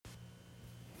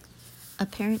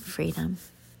Apparent freedom.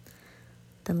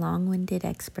 The long-winded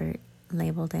expert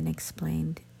labeled and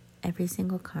explained every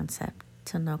single concept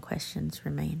till no questions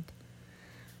remained.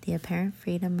 The apparent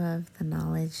freedom of the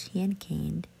knowledge he had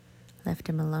gained left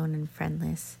him alone and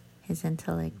friendless, his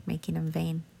intellect making him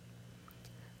vain.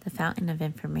 The fountain of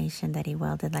information that he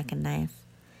wielded like a knife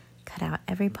cut out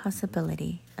every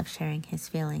possibility of sharing his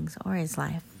feelings or his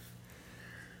life.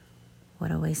 What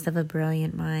a waste of a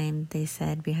brilliant mind, they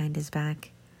said behind his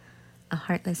back. A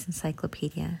heartless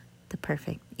encyclopedia, the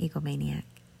perfect egomaniac.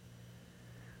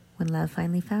 When love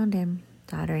finally found him,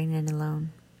 doddering and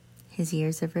alone, his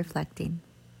years of reflecting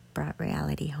brought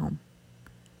reality home.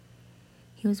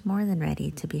 He was more than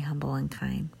ready to be humble and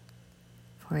kind,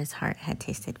 for his heart had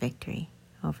tasted victory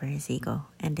over his ego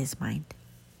and his mind.